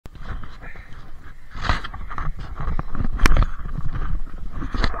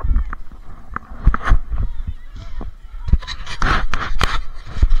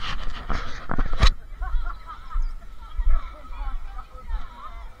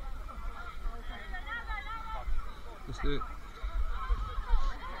Let's do it.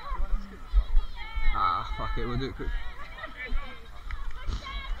 Ah, fuck it, we'll do it quick.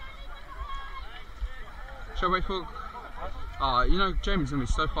 Shall we wait for... Ah, you know Jamie's gonna be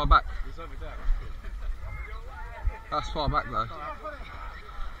so far back. He's over there. That's far back though.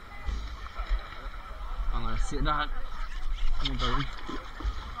 I'm gonna sit down. I'm gonna go in.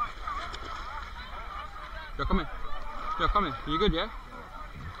 Yo, come here. Yo, come here. You good, yeah?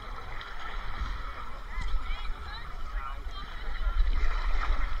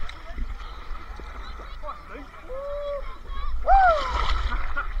 What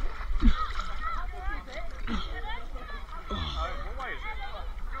way is it?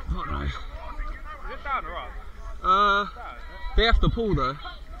 Oh no. Is it down or up? They have to pull though,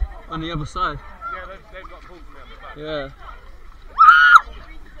 on the other side. Yeah, they've got pulled from the other side. Yeah.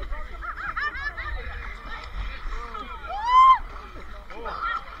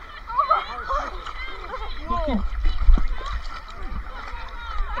 Fucking.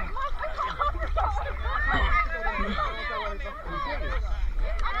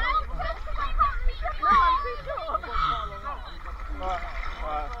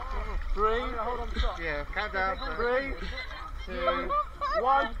 Three, hold on the top. Yeah, count down. 3, 2,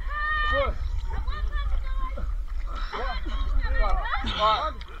 1, push.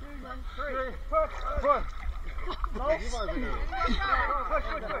 1, 2, 3, push. Push. Push.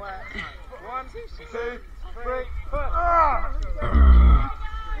 1, 2, 3, push.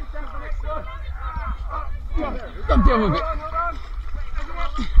 God damn it.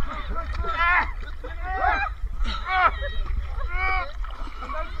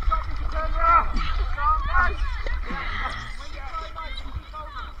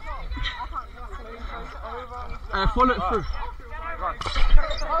 Follow it through.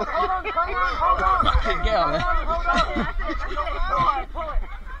 Fucking get out there.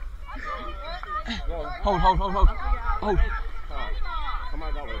 Hold. Come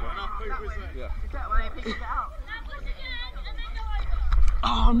out that way, bro. Yeah.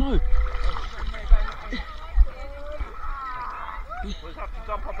 Oh no. We'll have to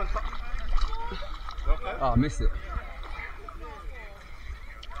jump up and stop. Okay? Oh, I missed it.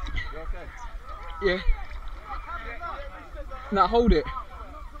 You okay? Yeah. Now hold it.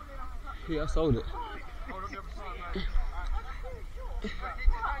 Yeah, I hold it. Hold on the other side,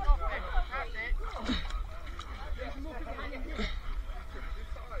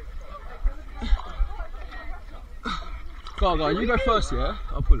 Go, you go first, yeah?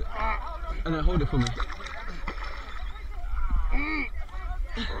 I'll pull it. And then hold it for me.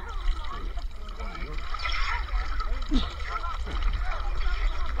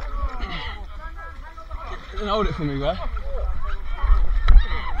 And hold it for me, right?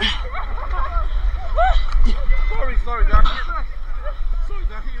 Sorry, Jack. Sorry,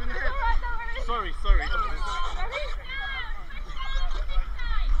 Jack, hit you in the head. Sorry.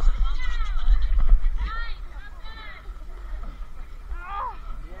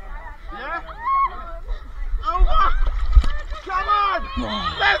 Yeah? Over! Come on!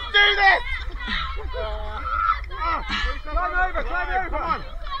 Let's do this! Climb over, come on!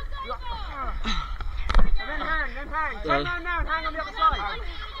 And then hang. Turn around now and hang on the other side.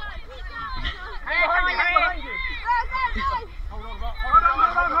 Hang behind you. Hold on.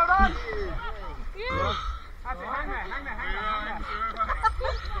 That's it, hang there.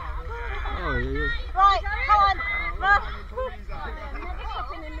 Oh, yeah. Right, come on. Run.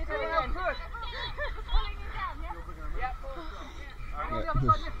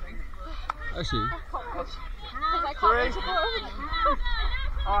 Actually. Push.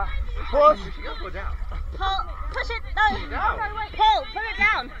 Push it. No. Pull. Put it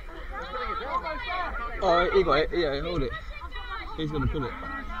down. Oh, he got it. Yeah, hold it. He's gonna pull it.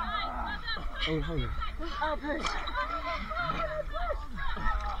 Hold it. Oh, push.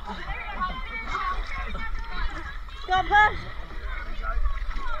 Go on, push.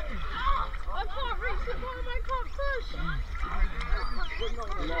 I can't reach the bottom. I can't push. I'm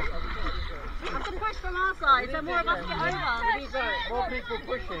going to push from our side, so more of us get over. More people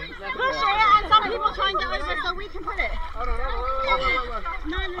pushing. Push it, and some people try and get over so we can put it.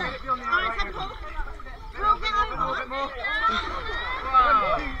 No. Alright, so pull. Pull, get up. A little bit more.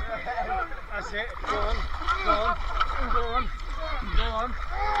 That's it. Go on.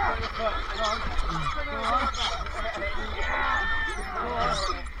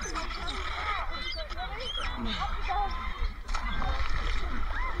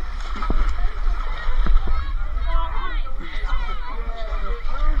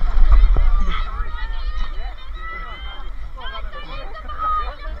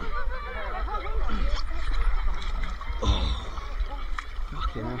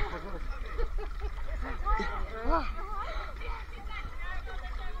 Fucking hell.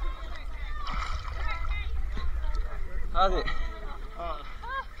 How's it?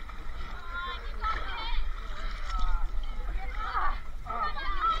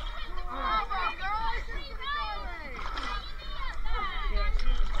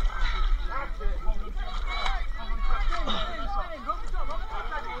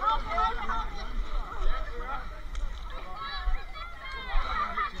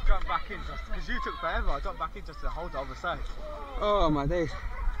 Just jump back in just because you took forever. I jumped back in just to hold the other side. Oh my days.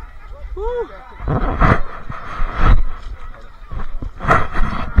 Woo.